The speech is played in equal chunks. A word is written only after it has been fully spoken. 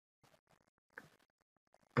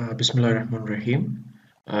Bismillahirrahmanirrahim.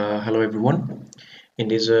 Hello everyone. In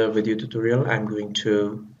this video tutorial, I'm going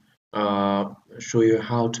to show you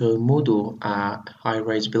how to model a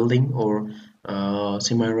high-rise building or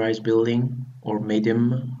semi-rise building or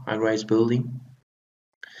medium high-rise building,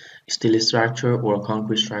 steel structure or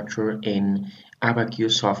concrete structure in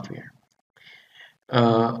ABAQUS software.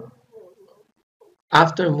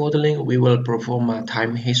 After modeling, we will perform a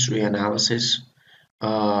time history analysis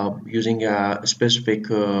using a specific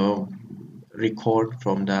record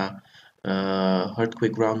from the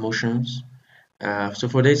earthquake ground motions. So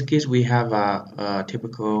for this case, we have a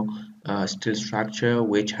typical steel structure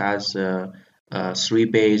which has 3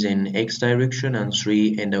 bays in X direction and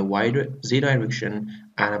 3 in the Z direction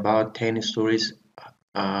and about 10 stories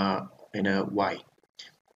in a Y.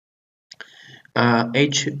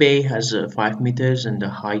 Each bay has 5 meters and the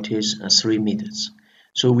height is 3 meters.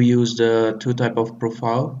 So we use the three type of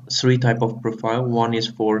profile. One is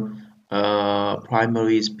for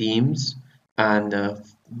primary beams and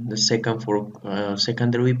the second for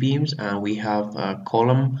secondary beams, and we have a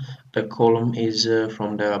column. The column is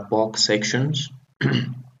from the box sections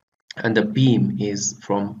and the beam is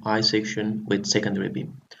from I section with secondary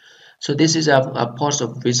beam. So this is a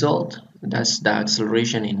positive result. That's the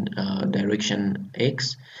acceleration in direction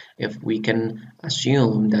x. If we can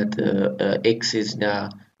assume that x is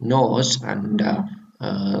the north and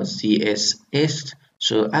c is east,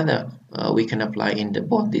 so either we can apply in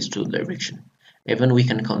both these two directions. Even we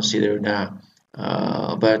can consider the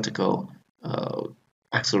vertical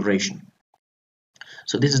acceleration.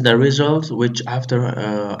 So this is the result, which after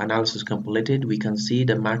analysis completed, we can see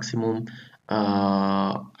the maximum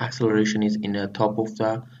acceleration is in the top of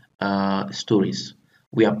the stories.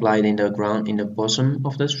 We applied in the ground in the bottom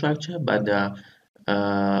of the structure, but the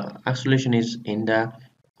acceleration is in the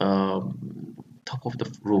top of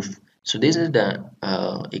the roof. So this is the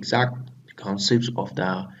exact concepts of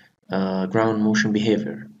the ground motion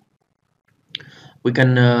behavior. We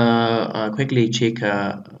can quickly check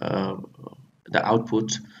the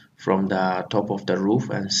output from the top of the roof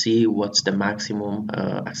and see what's the maximum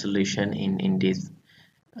acceleration in this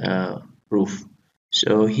roof.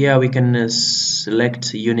 So here we can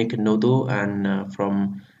select unique nodal, and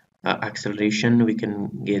from acceleration we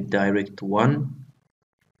can get direct one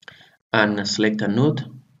and select a node.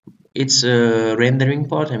 It's a rendering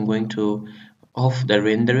part. I'm going to off the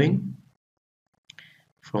rendering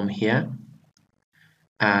from here,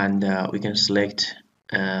 and we can select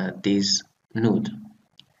this node.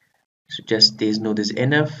 So just this node is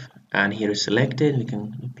enough, and here is selected. We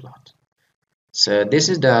can plot. So this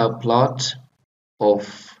is the plot of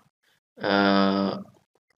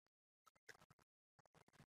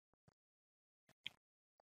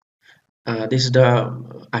this is the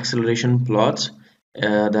acceleration plot.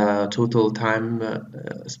 The total time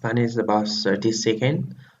span is about 30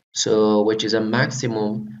 seconds, so which is a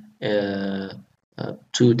maximum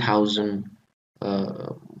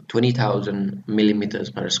 20,000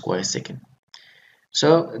 millimeters per square second.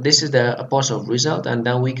 So this is the positive result, and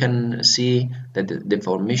then we can see the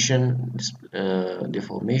deformation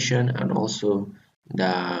and also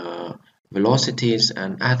the velocities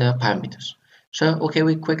and other parameters. So okay,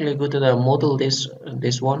 we quickly go to the model this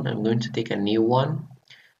one. I'm going to take a new one,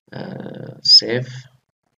 save.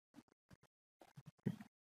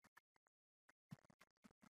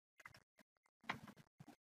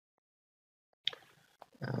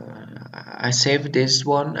 I saved this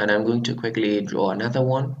one, and I'm going to quickly draw another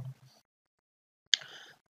one.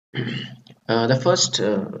 The first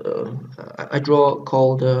I draw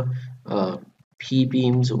called P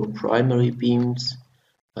beams or primary beams.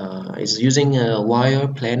 Is using a wire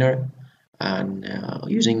planer and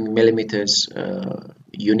using millimeters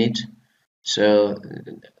unit. So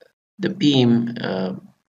the beam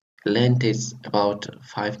length is about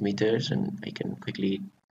 5 meters, and I can quickly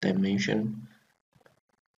dimension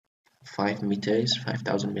 5 meters,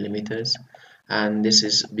 5,000 millimeters, and this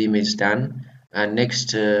is beam is done. And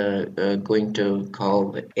next going to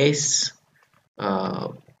call the S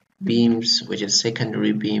beams, which is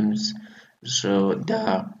secondary beams. So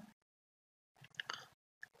the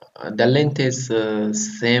length is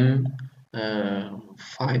same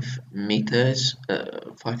 5 meters,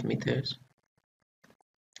 5 meters.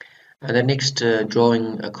 And the next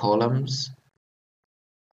drawing columns.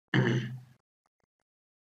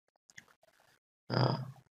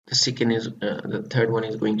 The second is the third one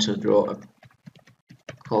is going to draw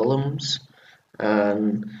columns,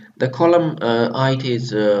 and the column height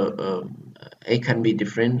is it can be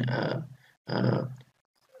different.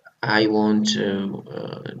 I want to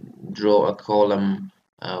draw a column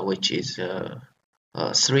which is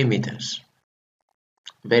 3 meters.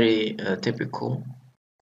 very typical,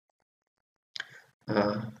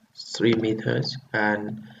 3 meters,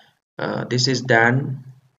 and this is done.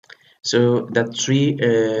 So the three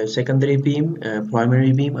secondary beam,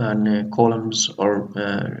 primary beam, and columns or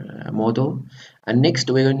model. And next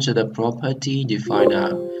we're going to the property, define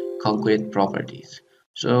concrete properties.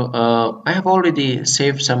 So I have already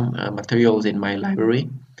saved some materials in my library,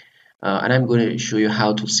 and I'm going to show you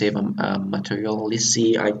how to save a material. Let's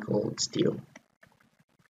see, I call steel.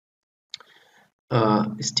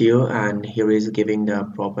 Steel, and here is giving the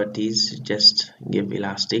properties. Just give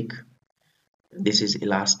elastic. This is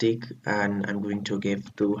elastic, and I'm going to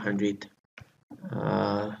give 200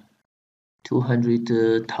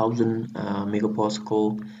 200,000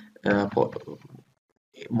 megapascal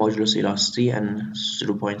modulus elasticity and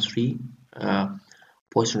 0.3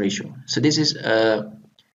 Poisson ratio. So this is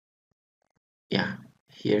yeah,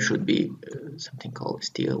 here should be something called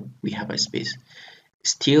steel. We have a space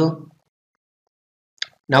steel.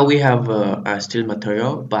 Now we have a steel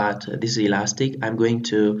material, but this is elastic. I'm going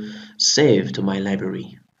to save to my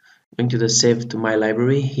library. Going to the save to my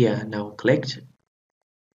library here. Now click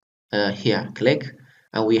here, click,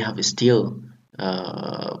 and we have steel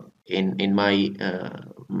in my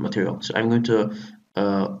material. So I'm going to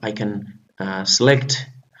I can select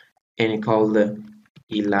and call the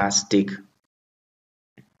elastic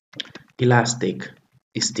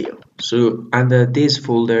steel. So under this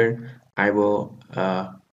folder I will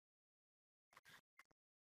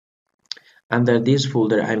under this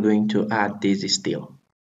folder I'm going to add this steel.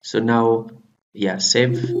 So now, yeah,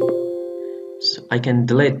 save. So I can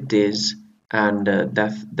delete this, and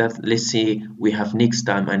that let's see, we have next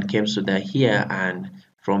time and comes to the here, and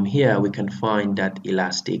from here we can find that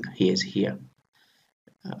elastic is here.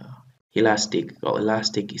 Elastic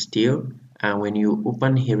steel, and when you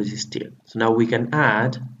open, here is steel. So now we can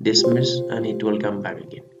add dismiss, and it will come back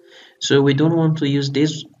again. So we don't want to use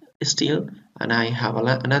this steel, and I have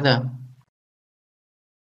another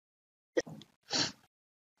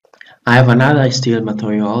steel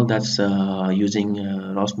material that's using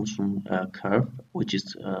Rasmussen curve, which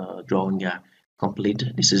is drawing a complete.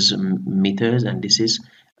 This is meters, and this is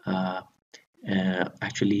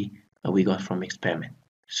actually we got from experiment.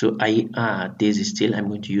 So I add this steel. I'm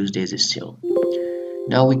going to use this steel.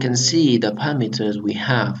 Now we can see the parameters we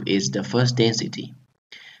have is the first density,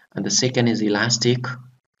 and the second is elastic,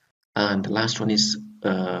 and the last one is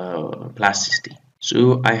plasticity.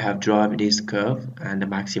 So I have drawn this curve, and the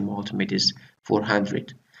maximum ultimate is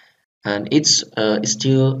 400, and it's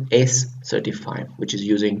still S35, which is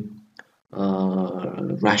using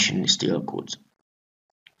Russian steel codes.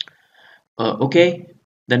 Okay,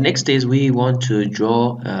 the next is we want to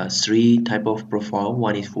draw 3 type of profile.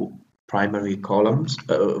 One is for primary columns.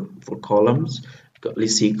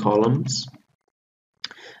 Let's see columns.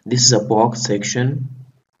 This is a box section.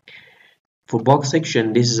 For box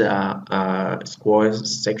section, this is a square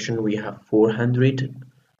section. We have 400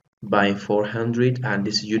 by 400, and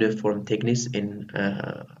this uniform thickness in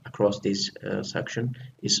across this section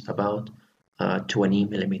is about 20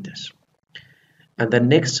 millimeters. And the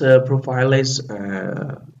next profile is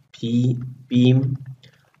P beam,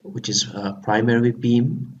 which is primary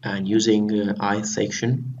beam, and using I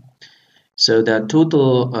section. So the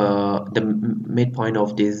total the midpoint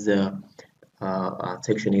of this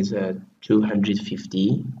section is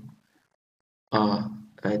 250.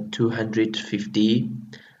 250.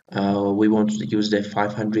 We want to use the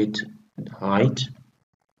 500 height,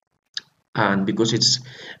 and because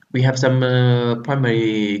we have some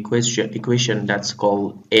primary equation that's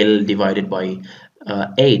called L divided by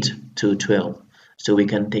 8 to 12. So we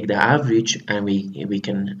can take the average, and we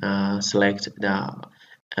can select the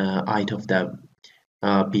height of the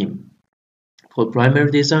beam. For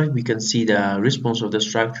primary design, we can see the response of the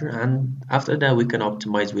structure, and after that we can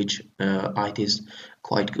optimize which height is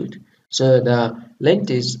quite good. So the length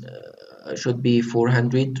is should be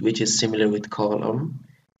 400, which is similar with column,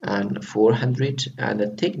 and 400, and the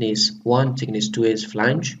thickness 1, thickness 2 is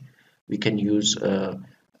flange. We can use 15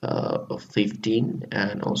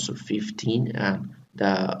 and also 15, and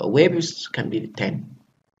the waves can be 10.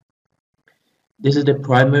 This is the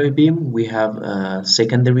primary beam. We have a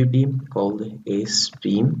secondary beam called S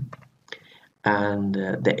beam, and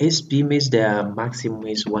the S beam is the maximum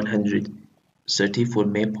is 130 for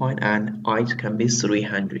midpoint, and height can be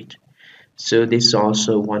 300. So this is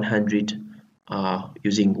also 100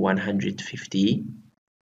 using 150,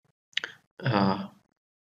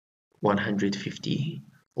 150,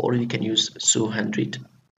 or you can use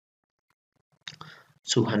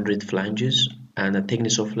 200 flanges, and the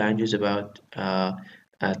thickness of flange is about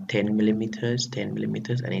 10 millimeters,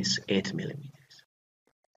 and it's 8 millimeters.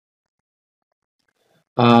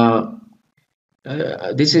 uh,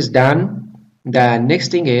 this is done. The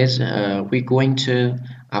next thing is we're going to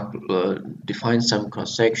define some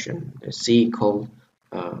cross section. C called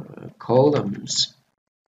columns.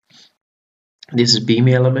 This is beam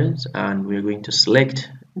elements, and we're going to select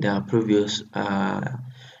the previous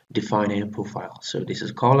defined profile. So this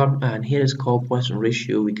is column, and here is called Poisson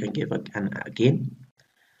ratio. We can give again.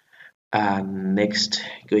 And next,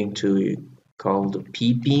 going to call the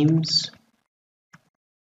P beams.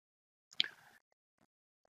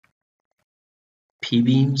 P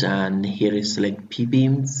beams, and here is select P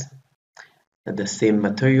beams. The same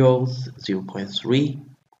materials, 0.3,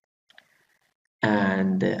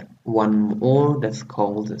 and one more that's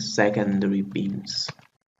called secondary beams.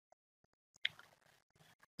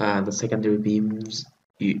 The secondary beams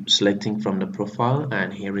selecting from the profile,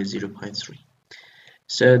 and here is 0.3.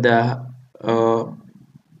 So the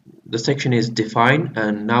section is defined,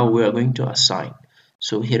 and now we are going to assign.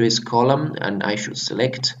 So here is column, and I should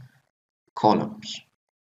select columns,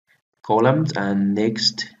 and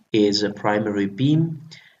next is a primary beam,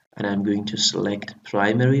 and I'm going to select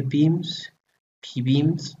primary beams, P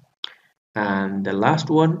beams, and the last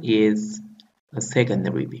one is a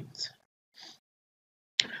secondary beams.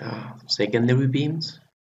 Secondary beams.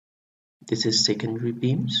 This is secondary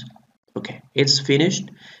beams. Okay, it's finished.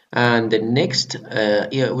 And the next,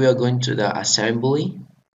 here we are going to the assembly.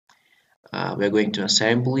 We are going to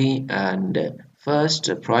assembly, and first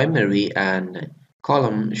primary and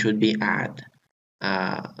column should be added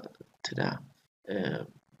to the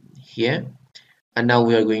here. And now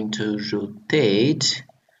we are going to rotate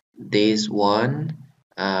this one,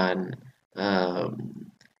 and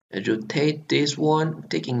rotate this one,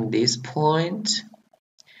 taking this point,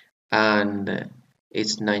 and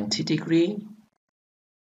it's 90 degree.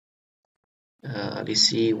 Let's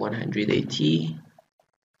see, 180.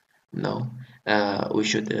 No, we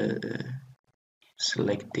should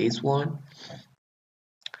select this one.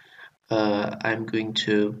 I'm going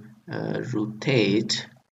to rotate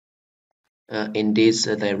in this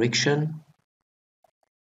direction.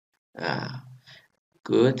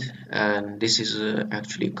 Good, and this is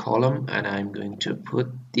actually column, and I'm going to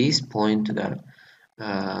put this point to the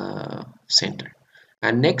center.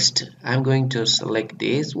 And next I'm going to select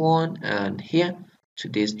this one, and here to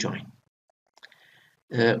this joint.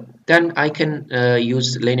 Then I can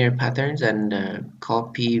use linear patterns and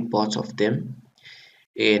copy both of them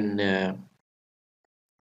in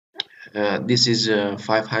this is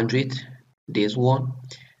 500, this one,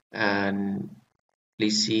 and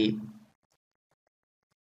let's see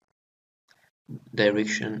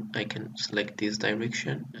direction. I can select this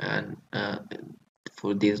direction, and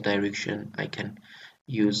for this direction I can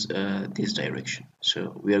use this direction.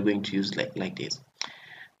 So we are going to use like this,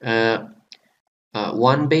 1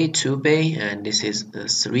 bay, 2 bay, and this is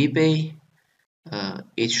 3 bay.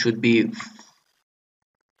 It should be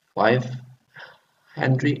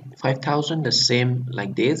 5,000, the same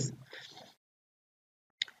like this.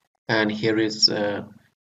 And here is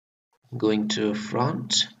going to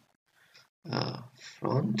front.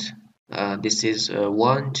 This is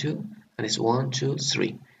 1, 2, and it's 1, 2,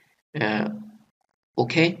 3.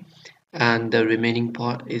 Okay, and the remaining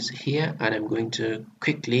part is here, and I'm going to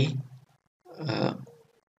quickly I'm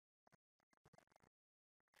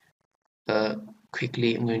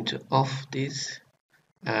going to off this,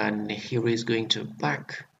 and here is going to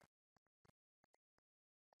back.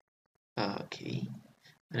 Okay,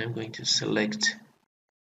 and I'm going to select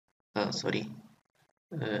sorry,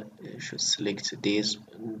 I should select this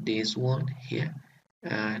one here,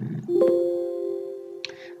 and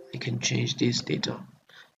I can change this data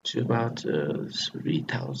to about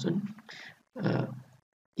 3,000.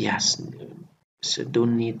 Yes, so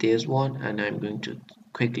don't need this one, and I'm going to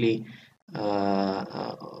quickly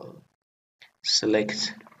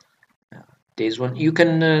select this one. You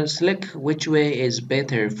can select which way is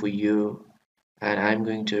better for you, and I'm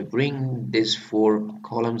going to bring these 4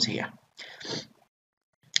 columns here.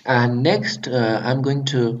 And next I'm going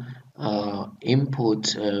to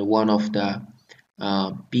input one of the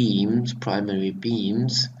beams, primary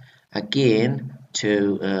beams, again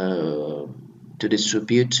to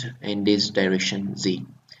distribute in this direction Z.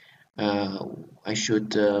 I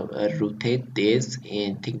should rotate this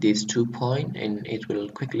and take these 2 points, and it will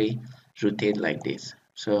quickly rotate like this.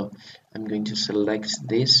 So I'm going to select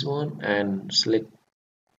this one and select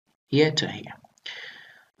here to here.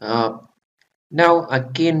 Now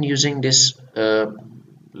again using this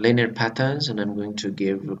linear patterns, and I'm going to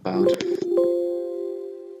give about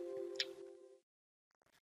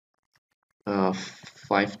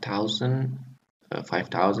 5,000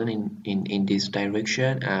 in this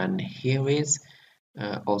direction, and here is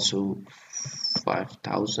also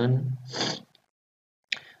 5000,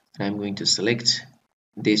 and I'm going to select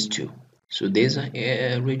these two. So there's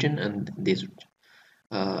a region and this region.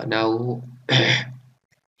 Now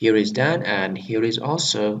here is done, and here is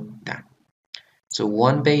also done. So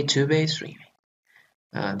 1 bay, 2 bay, 3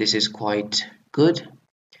 bay. This is quite good.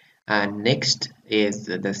 And next is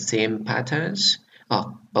the same patterns.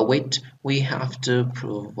 Oh, but wait, we have to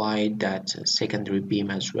provide that secondary beam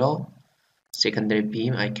as well. Secondary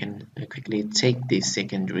beam, I can quickly take this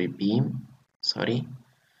secondary beam, sorry,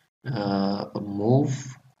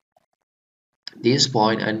 move this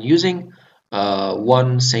point and using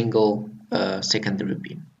one single secondary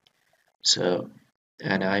beam. So,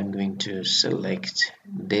 and I'm going to select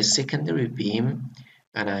this secondary beam,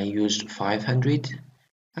 and I used 500,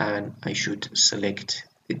 and I should select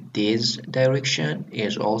this direction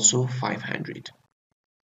is also 500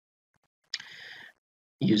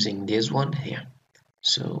 using this one here.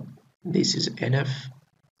 So this is enough,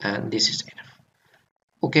 and this is enough.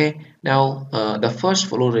 Okay, now the first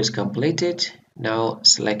floor is completed. Now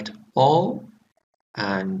select all,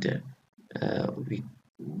 and we're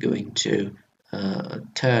going to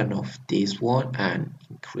turn off this one and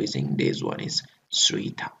increasing this one is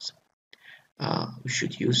 3000. We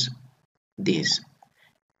should use this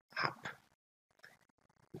up.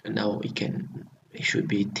 Now it should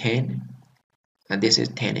be 10, and this is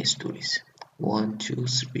 10 stories. 1 2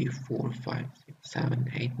 3 4 5 6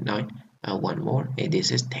 7 8 9, one more, and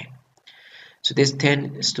this is 10. So this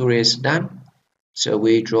 10 stories done. So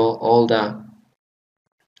we draw all the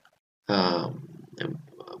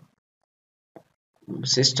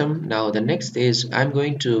system. Now the next is I'm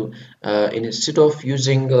going to instead of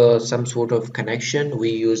using some sort of connection,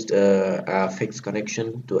 we used a fixed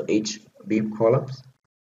connection to each beam columns.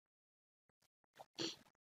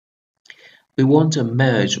 We want to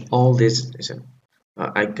merge all this.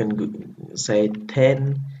 I can say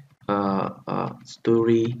 10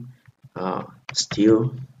 story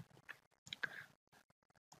steel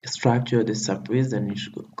structure the surface, and you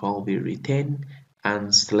should call be retain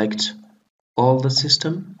and select all the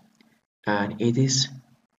system, and it is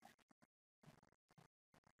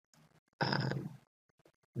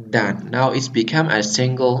done. Now it's become a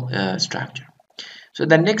single structure. So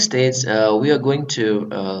the next is we are going to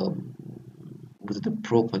go to the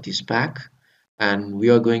properties back, and we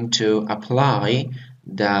are going to apply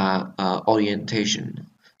the orientation.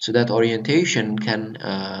 So that orientation can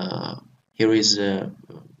here is a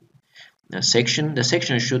section. The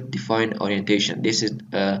section should define orientation. This is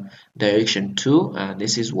direction 2, and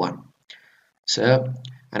this is 1. So,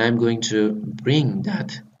 and I'm going to bring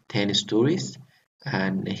that 10 stories,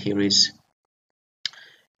 and here is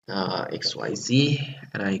XYZ,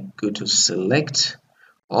 and I go to select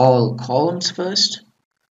all columns first.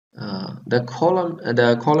 The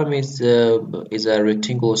column is a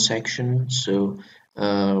rectangular section, so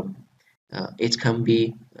it can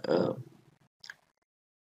be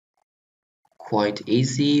quite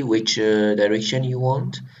easy which direction you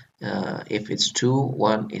want. If it's 2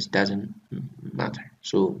 1, it doesn't matter.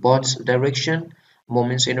 So both direction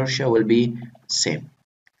moments inertia will be same.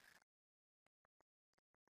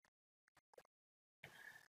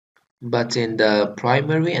 But in the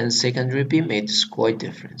primary and secondary beam it's quite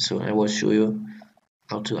different, so I will show you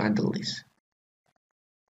how to handle this.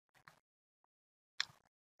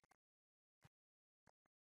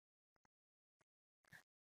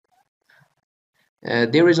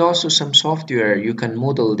 There is also some software you can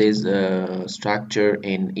model this structure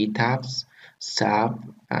in ETABS, SAP,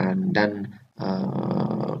 and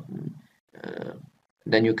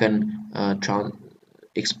then you can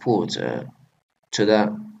export to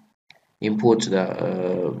the import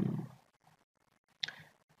the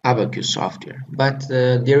ABAQUS software. But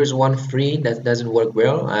there is one free that doesn't work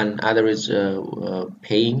well, and other is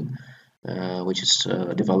paying, which is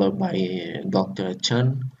developed by Dr.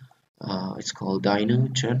 Chen. It's called Dino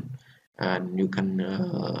Chen, and you can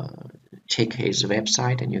check his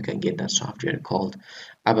website and you can get that software called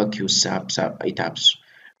ABAQUS SAP ETABS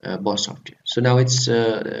boss software. So now it's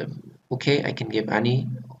okay. I can give any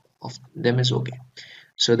of them is okay.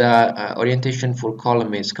 So the orientation for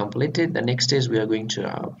column is completed. The next is we are going to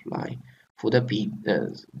apply for the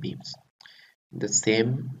beams. The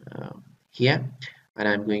same here, and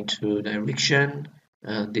I'm going to direction.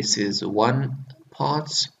 This is one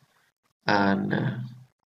part, and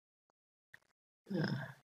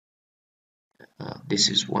this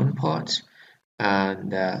is one part,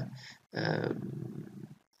 and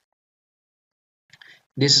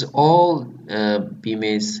this is all beam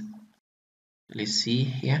is, let's see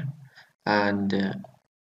here, and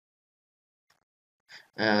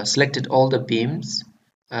selected all the beams,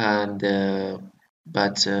 and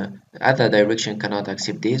but other direction cannot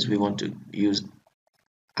accept this. We want to use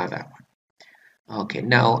other one. Okay,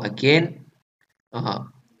 now uh,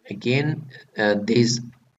 again these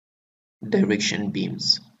direction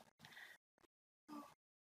beams.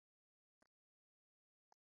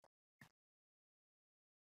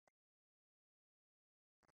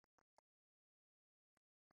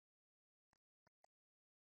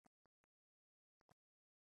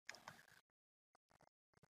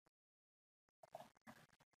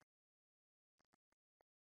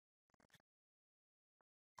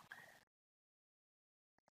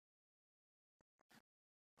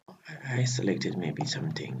 I selected maybe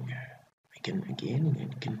something. I can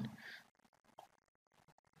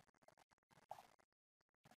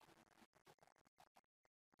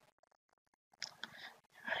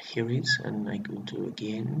here is, and I'm going to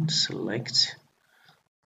again select.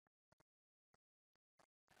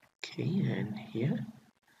 Okay, and here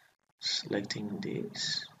selecting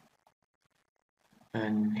this,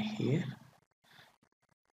 and here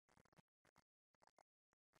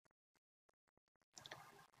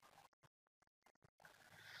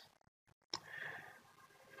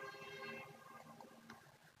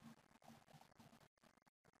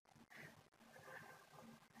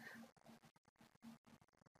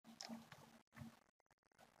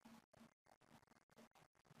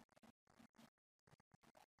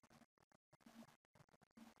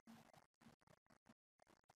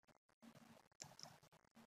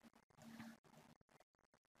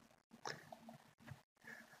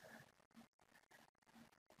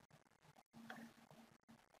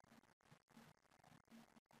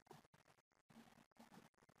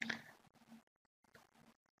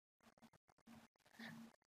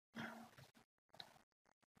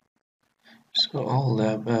so all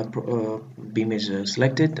the beam is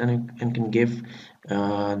selected, and can give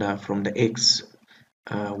from the x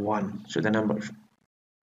 1, so the number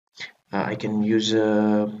I can use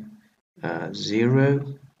 0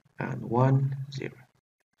 and 1 0.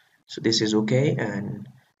 So this is okay, and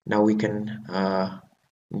now we can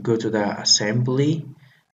go to the assembly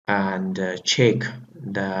and check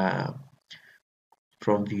the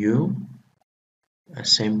from view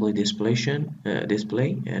assembly display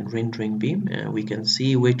and rendering beam. We can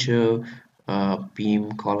see which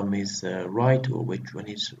beam column is right or which one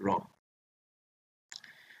is wrong.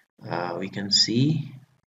 We can see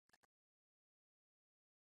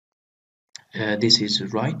this is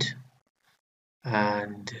right,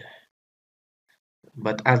 and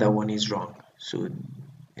but other one is wrong. So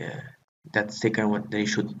that second one, they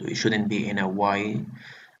shouldn't be in a y.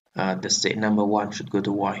 The state number 1 should go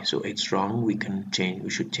to y, so it's wrong. We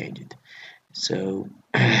should change it. So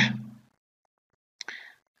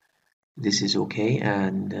this is okay,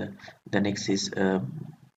 and the next is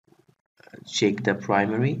check the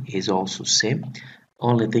primary is also same.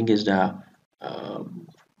 Only thing is that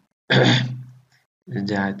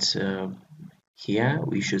that here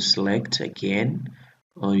we should select again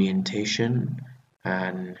orientation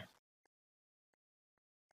and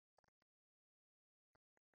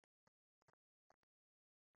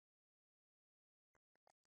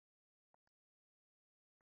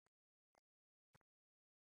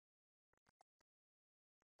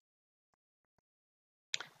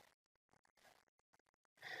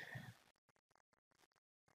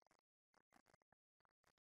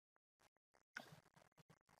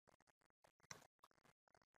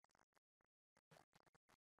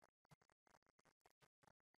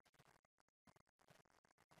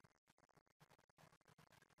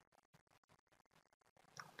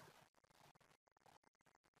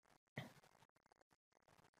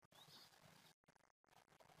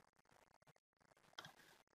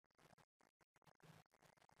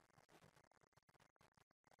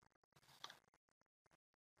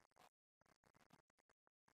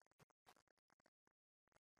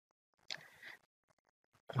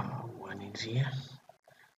one is here.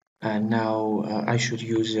 And now I should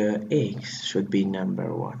use x should be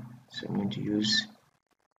number 1, so I'm going to use,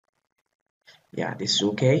 yeah, this is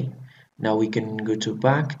okay. Now we can go to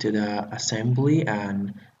back to the assembly,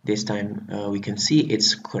 and this time we can see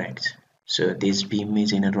it's correct. So this beam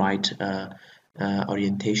is in the right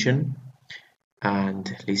orientation,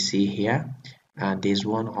 and let's see here, and this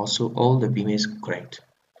one also, all the beam is correct.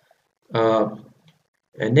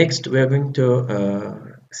 Next we are going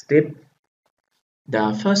to step.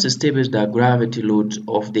 The first step is the gravity load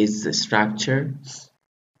of this structure,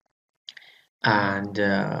 and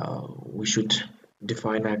we should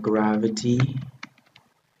define a gravity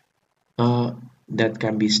that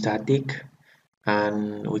can be static,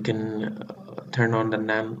 and we can turn on the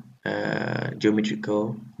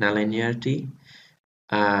geometrical nonlinearity,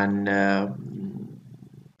 and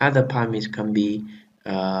other parameters can be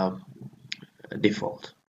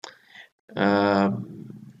default.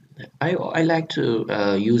 I like to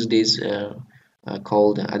use this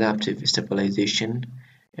called adaptive stabilization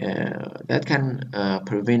that can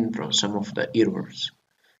prevent from some of the errors.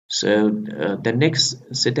 So the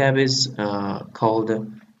next setup is called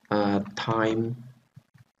time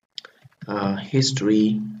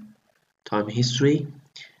history,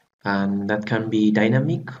 and that can be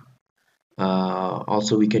dynamic.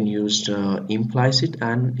 Also, we can use implicit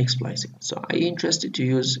and explicit. So I interested to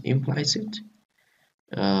use implicit.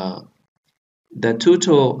 The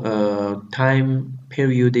total time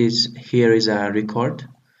period is here is a record.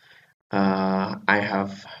 I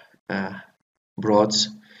have brought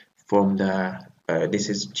from the this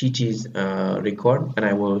is Chichi's record, and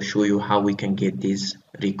I will show you how we can get this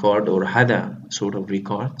record or other sort of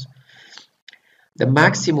records. The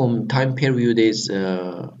maximum time period is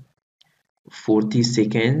 40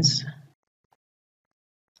 seconds.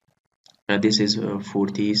 This is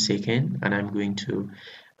 40 seconds, and I'm going to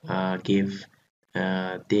give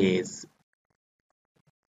this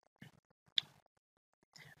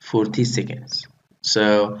 40 seconds.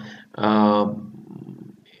 So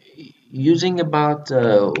using about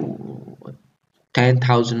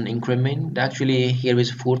 10,000 increment, actually here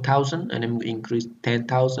is 4,000, and I'm increase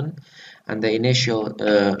 10,000, and the initial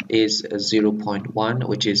is 0.1,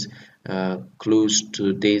 which is close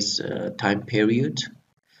to this time period.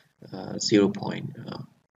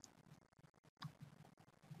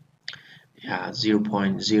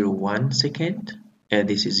 0.01 second.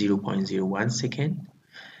 This is 0.01 second,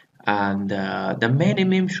 and the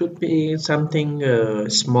minimum should be something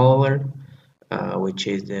smaller, which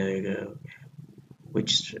is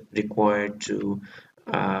required to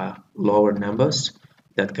lower numbers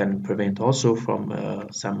that can prevent also from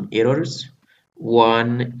some errors.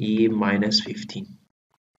 1e minus 15.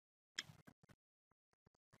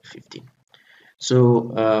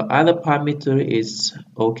 So other parameter is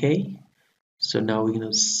okay. So now we're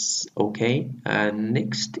gonna okay, and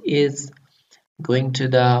next is going to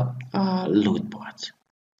the load part.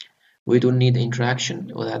 We don't need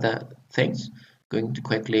interaction with other things. Going to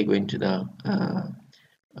quickly go into the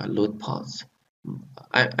load parts.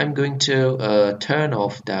 I'm going to turn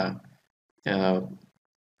off the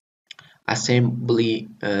assembly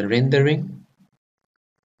rendering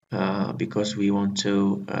because we want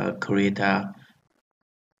to create a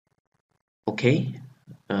okay.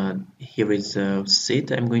 Here is a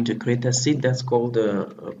seed. I'm going to create a seed that's called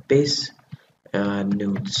base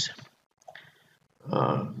nodes.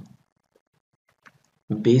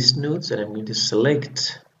 Base nodes, and I'm going to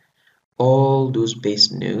select all those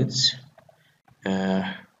base nodes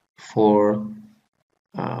for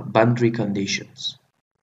boundary conditions.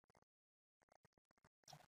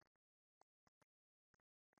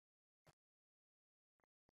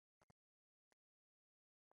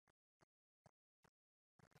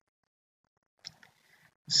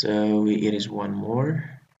 So it is one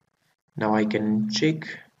more. Now I can check.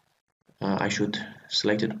 I should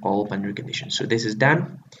selected all boundary conditions. So this is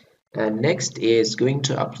done. And next is going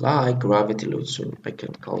to apply gravity load. So I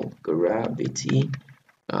can call gravity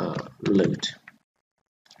load.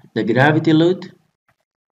 The gravity load.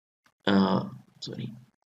 Sorry.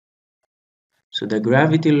 So the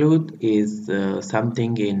gravity load is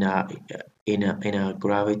something in a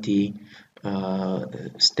gravity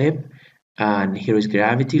step, and here is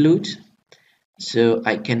gravity load. So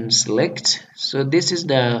I can select. So this is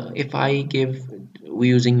the, if I give, we're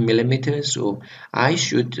using millimeters, so I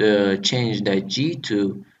should change the G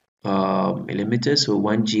to millimeters. So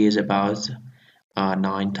 1G is about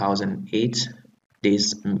 9,008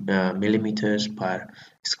 millimeters per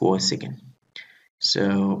square second.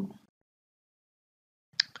 So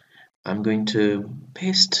I'm going to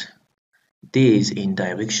paste this in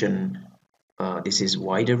direction. This is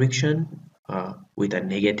y direction with a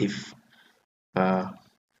negative.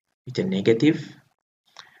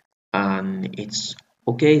 And it's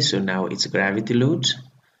okay. So now it's gravity load,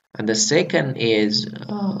 and the second is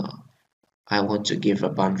I want to give a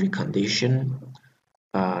boundary condition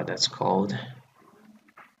that's called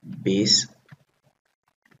base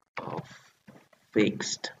of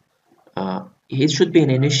fixed. It should be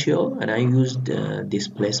an initial, and I used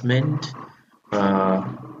displacement,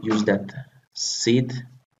 use that seed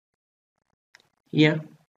here.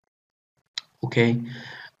 Okay,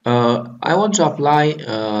 I want to apply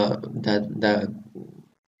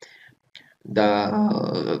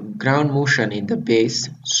the ground motion in the base,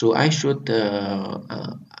 so I should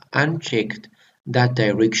uncheck that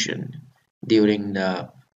direction during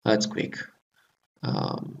the earthquake.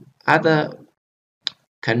 Other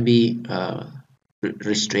can be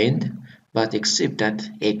restrained, but except that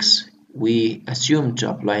X we assume to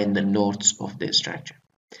apply in the nodes of the structure.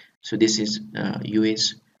 So this is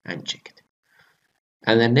US unchecked.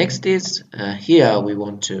 And the next is here we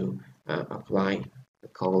want to apply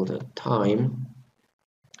called time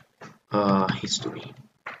history.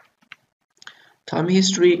 Time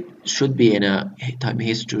history should be in a time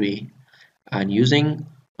history and using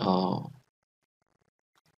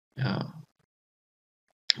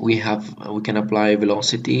we can apply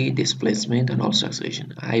velocity, displacement, and also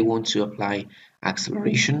acceleration. I want to apply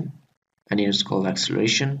acceleration, and it is called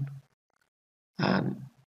acceleration, and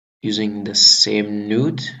using the same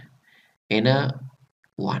node in a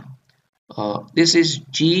 1. This is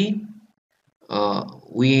G.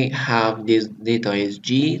 We have this data is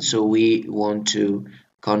G, so we want to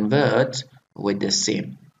convert with the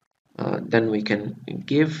same. Then we can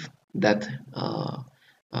give that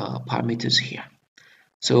parameters here.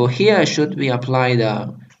 So here should we apply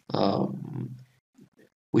the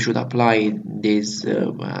we should apply these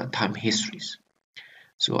time histories.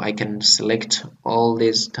 So I can select all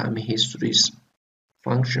these time histories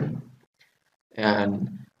function,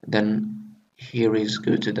 and then here is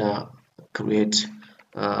go to the create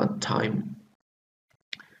time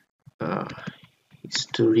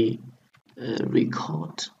history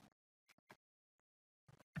record.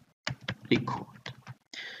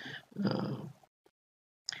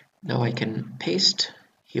 Now I can paste.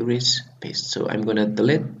 Here is paste. So I'm gonna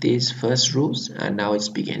delete these first rows, and now it's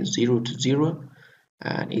begins 0 to 0,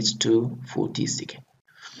 and it's to 40 seconds.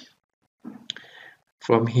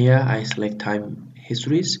 From here I select time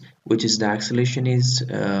histories, which is the acceleration is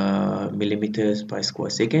millimeters per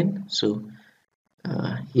square second. So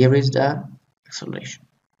here is the acceleration.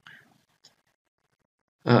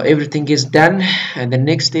 Everything is done, and the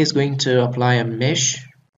next is going to apply a mesh.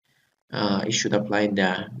 It should apply in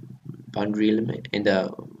the boundary element in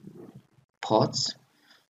the pods.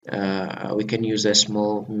 We can use a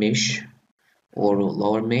small mesh or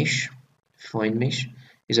lower mesh. Fine mesh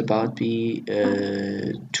is about be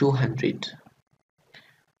 200.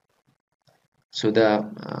 So the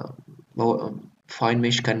fine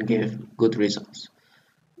mesh can give good results.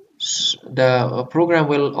 The program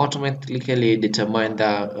will automatically determine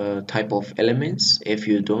the type of elements. If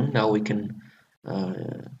you don't, now we can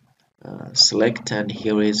select, and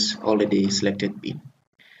here is already selected beam.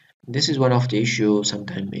 This is one of the issues,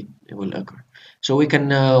 sometimes it will occur. So we can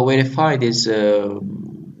verify this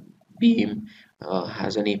beam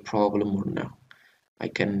has any problem or no. I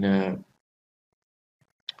can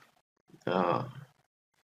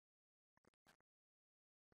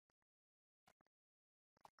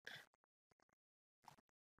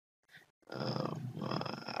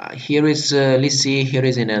here is let's see, here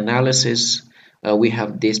is an analysis. We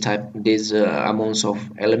have this amounts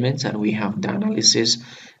of elements, and we have the analysis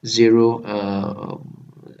 0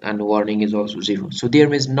 and warning is also 0. So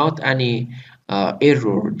there is not any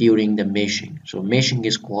error during the meshing. So meshing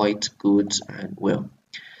is quite good and well.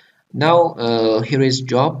 Now here is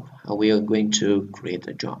job. We are going to create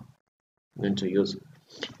a job. I'm going to use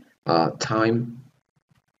time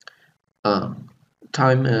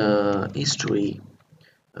history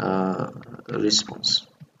response.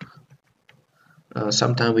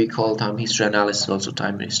 Sometimes we call time history analysis also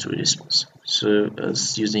time history response. So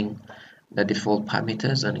using the default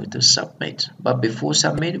parameters, and going to submit. But before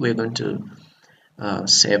submit, we're going to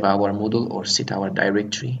save our model or set our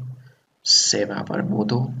directory, save our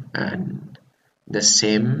model, and the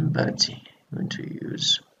same, but I'm going to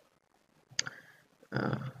use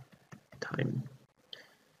time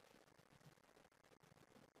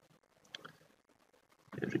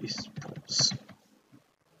response.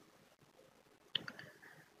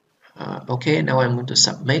 Okay, now I'm going to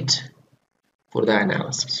submit for the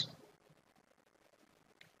analysis.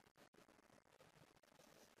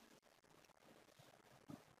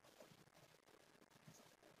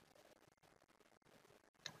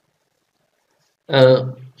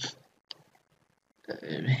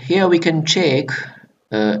 Here we can check,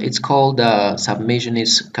 it's called submission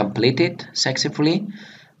is completed successfully.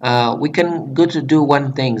 We can go to do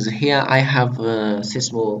one thing. Here I have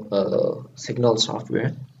Sysmo signal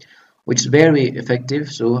software, which is very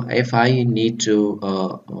effective. So if I need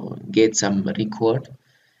to get some record,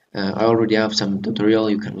 I already have some tutorial,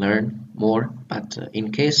 you can learn more, but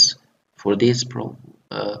in case for this problem,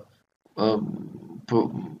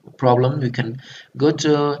 you can go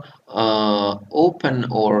to open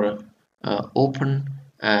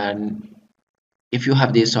and if you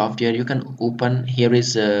have this software, you can open. Here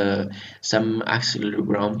is some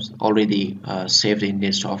accelerograms already saved in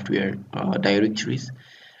this software directories.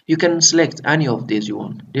 You can select any of these you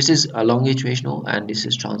want. This is a longitudinal and this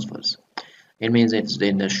is transverse. It means it's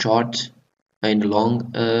in the short, in the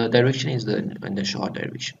long direction is in the short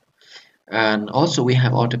direction. And also we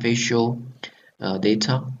have artificial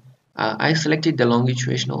data. I selected the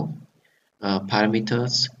longitudinal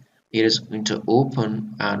parameters. It is going to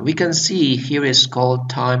open, and we can see here is called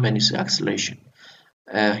time and its acceleration.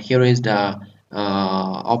 Here is the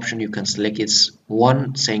option you can select. It's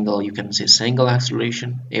one single, you can say single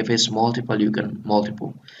acceleration. If it's multiple, you can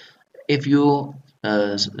multiple. If you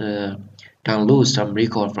download some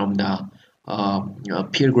record from the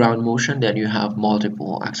pure ground motion, then you have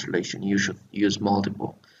multiple acceleration. You should use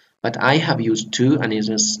multiple, but I have used two, and it's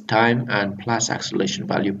just time and plus acceleration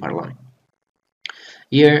value per line.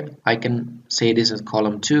 Here I can say this is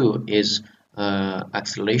column 2 is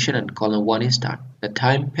acceleration and column 1 is time. The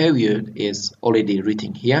time period is already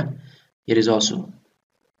written here. It is also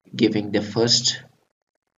giving the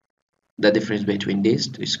difference between this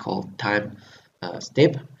is called time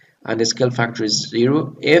step, and the scale factor is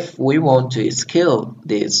 0. If we want to scale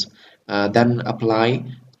this, then apply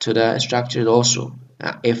to the structure also.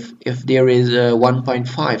 If there is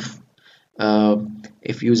 1.5,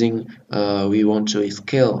 if using we want to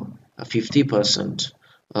scale 50%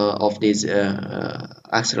 of this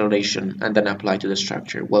acceleration and then apply to the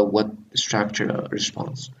structure, well, what structure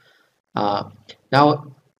response.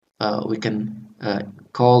 Now we can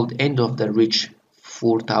call the end of the reach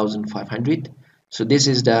 4500. So this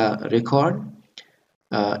is the record.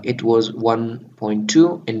 It was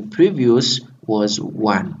 1.2 and previous was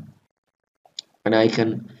 1, and I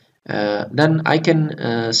can then I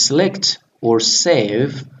can select or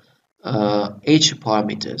save each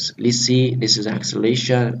parameters. Let's see, this is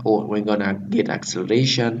acceleration, or we're gonna get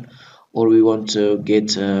acceleration, or we want to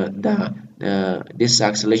get this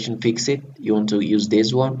acceleration, fix it. You want to use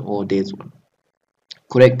this one or this one,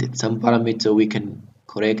 correct it. Some parameter we can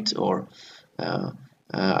correct, or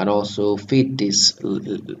and also fit this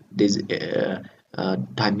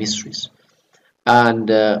time histories,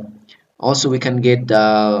 and also we can get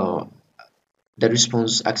the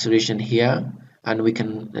response acceleration here, and we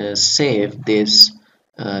can save this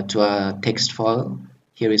to a text file.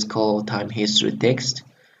 Here is called time history text,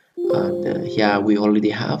 and here we already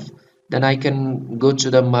have. Then I can go to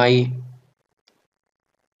the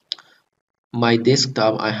my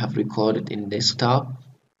desktop. I have recorded in desktop.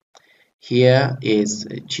 Here is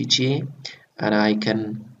Chichi, and I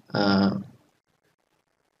can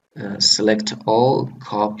select all,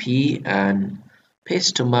 copy and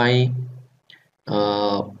paste to my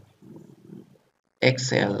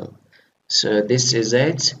Excel. So this is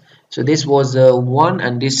it. So this was 1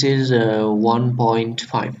 and this is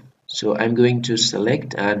 1.5. So I'm going to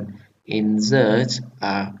select and insert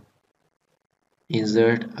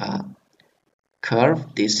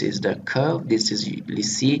curve. This is the curve. This is, you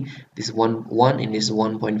see, this 1 and this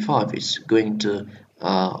 1.5 is going to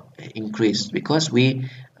increase because we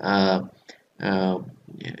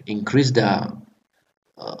increase the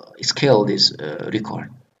scale this record.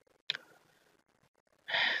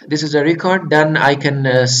 This is a record. Then I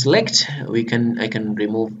can select. I can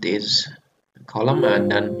remove this column,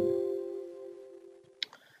 and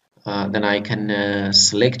then I can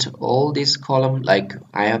select all this column like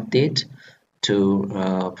I have did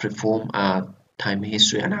to perform a time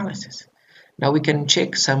history analysis. Now we can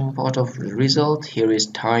check some part of the result. Here is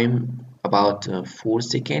time about 4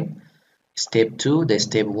 seconds. Step 2, the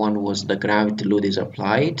step 1 was the gravity load is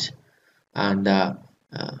applied, and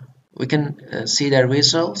we can see the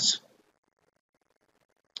results.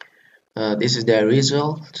 This is the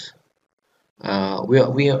result.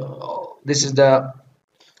 This is the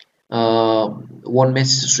one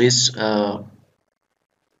message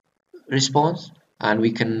response, and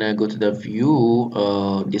we can go to the view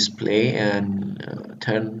display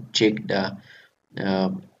and check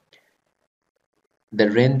the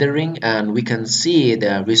rendering, and we can see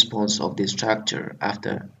the response of the structure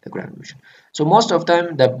after the ground motion. So most of the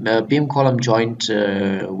time the beam column joint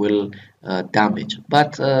will damage,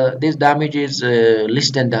 but this damage is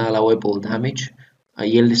less than the allowable damage,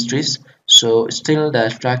 yield stress, so still the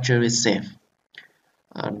structure is safe.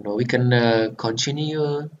 And we can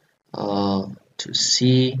continue to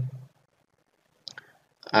see,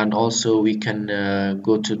 and also we can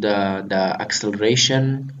go to the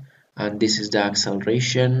acceleration, and this is the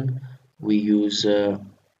acceleration we use.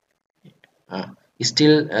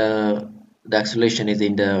 Still the acceleration is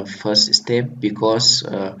in the first step because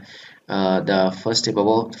the first step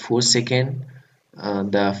about 4 seconds,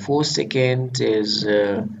 The 4 second is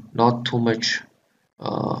not too much,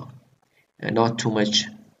 uh, not too much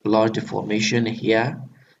large deformation here.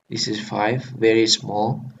 This is 5, very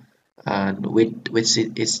small, and with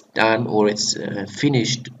it's done or it's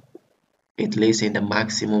finished, at least in the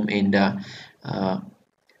maximum in the uh,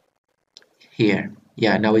 here.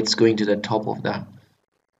 Yeah, now it's going to the top of the,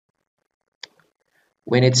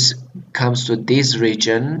 when it comes to this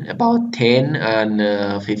region about 10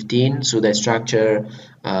 and 15, so the structure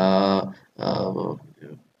uh,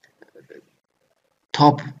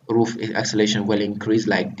 top roof acceleration will increase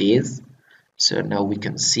like this. So now we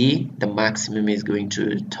can see the maximum is going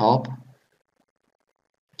to top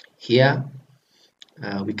here.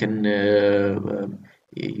 We can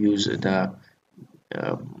use the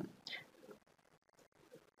um,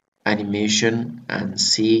 animation and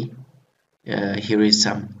see here is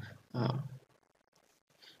some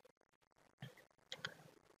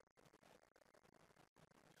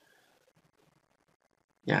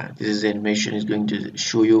yeah, this is the animation is going to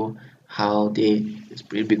show you how they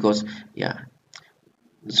spread, because yeah,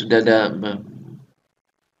 so that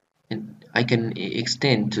and I can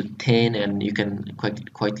extend to 10 and you can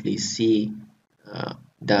quietly see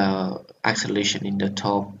the acceleration in the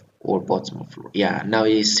top or bottom of floor. Yeah, now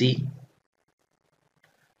you see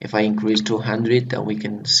if I increase to 100, then we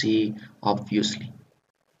can see obviously.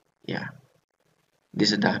 Yeah,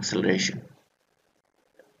 this is the acceleration.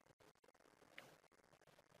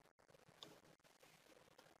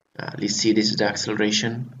 Let's see, this is the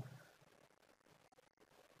acceleration.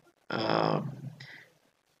 Uh,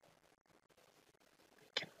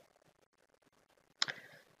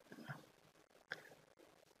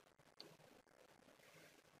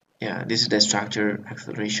 yeah, this is the structure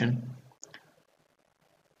acceleration.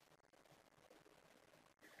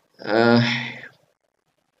 Uh,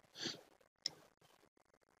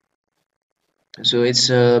 so it's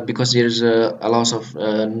because there's a lot of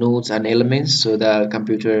nodes and elements, so the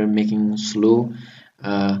computer making slow.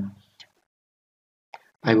 uh,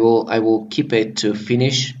 I will keep it to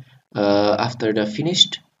finish. After the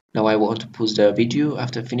finished, now I want to pause the video.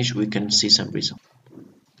 After finish we can see some result.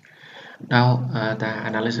 Now the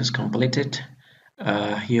analysis completed.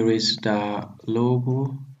 Here is the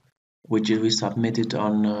logo which we submitted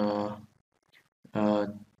on uh,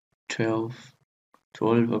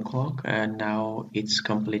 12 o'clock, and now it's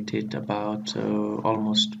completed about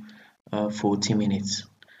almost 40 minutes.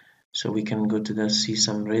 So we can go to the see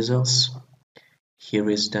some results. Here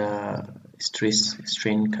is the stress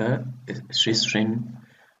strain curve, stress strain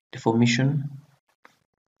deformation,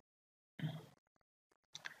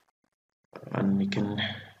 and we can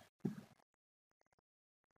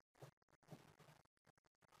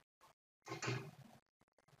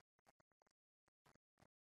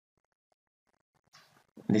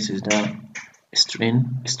this is the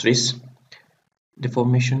stress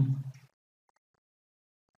deformation.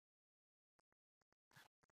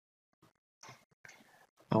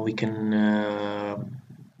 We can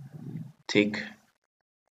take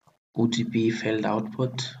OTP failed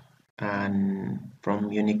output, and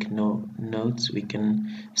from unique nodes we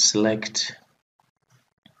can select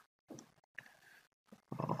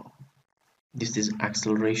this is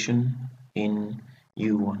acceleration in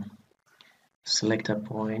U1. Select a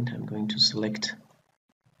point. I'm going to select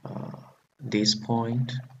this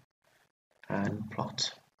point and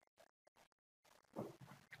plot.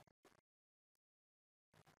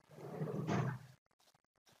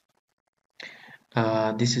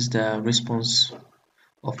 This is the response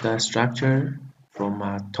of the structure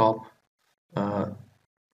from top from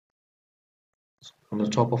the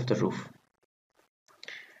top of the roof,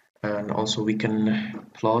 and also we can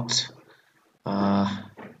plot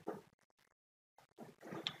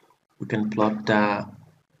the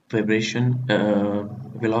vibration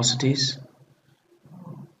velocities.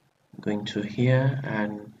 Going to here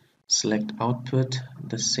and select output.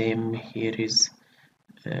 The same here is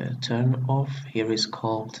turn off. Here is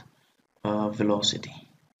called velocity,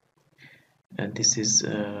 and this is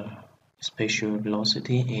spatial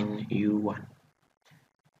velocity in U1.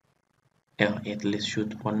 At least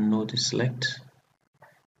should one node select.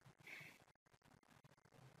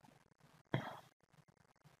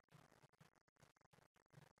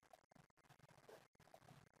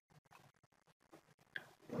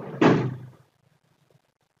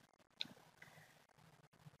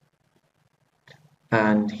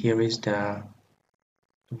 And here is the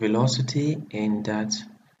velocity in that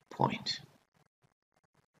point.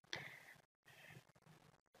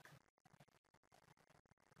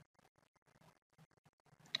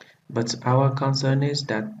 But our concern is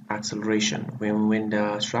that acceleration when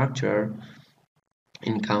the structure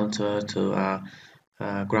encounter to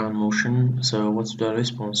ground motion. So what's the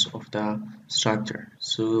response of the structure?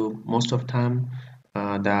 So most of the time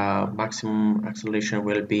the maximum acceleration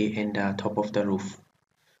will be in the top of the roof.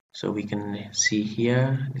 So we can see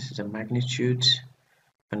here, this is a magnitude,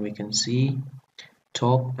 and we can see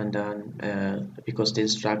top, and then because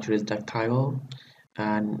this structure is ductile,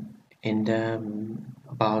 and in the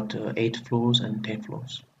about 8 floors and 10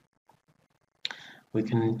 floors. We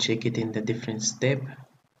can check it in the different step.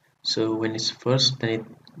 So when it's first, then it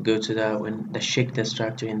go to the when the shake the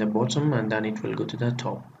structure in the bottom, and then it will go to the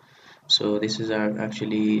top. So this is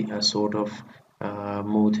actually a sort of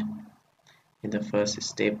mode in the first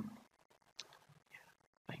step,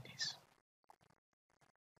 like this.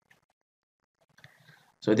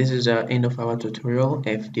 So this is the end of our tutorial.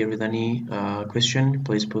 If there is any question,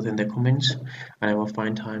 please put in the comments and I will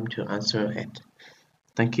find time to answer it.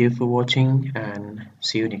 Thank you for watching and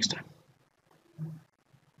see you next time.